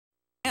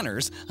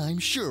manners, I'm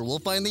sure we'll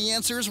find the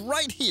answers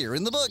right here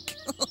in the book.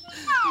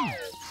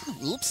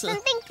 Oops.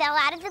 Something fell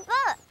out of the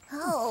book.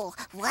 Oh,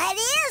 what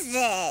is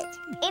it?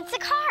 It's a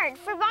card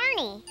for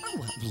Barney.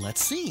 Well,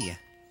 let's see.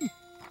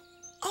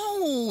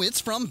 Oh, it's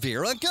from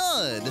Vera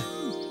Good.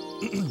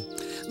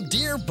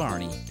 Dear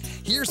Barney,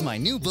 here's my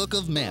new book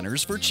of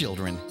manners for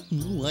children.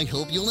 Ooh, I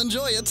hope you'll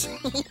enjoy it.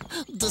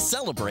 To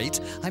celebrate,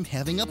 I'm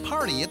having a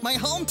party at my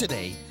home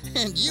today,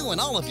 and you and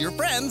all of your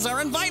friends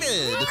are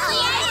invited.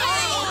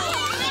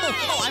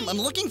 I'm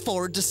looking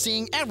forward to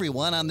seeing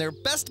everyone on their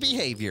best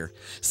behavior.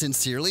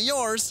 Sincerely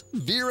yours,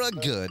 Vera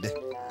Good.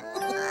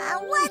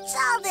 What's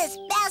all this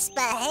best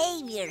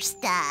behavior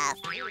stuff?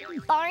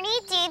 Barney,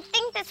 do you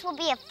think this will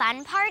be a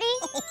fun party?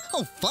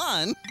 Oh,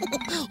 fun?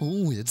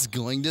 Oh, it's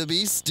going to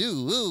be madness!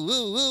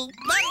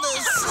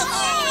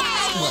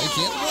 I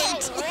can't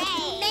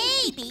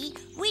wait. Maybe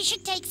we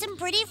should take some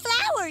pretty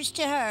flowers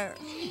to her.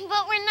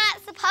 But we're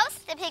not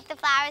supposed to pick the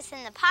flowers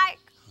in the park,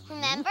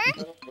 remember?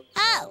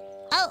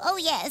 Oh,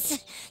 yes.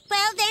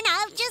 Well, then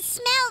I'll just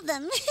smell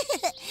them.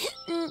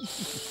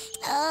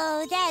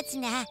 Oh, that's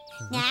nah.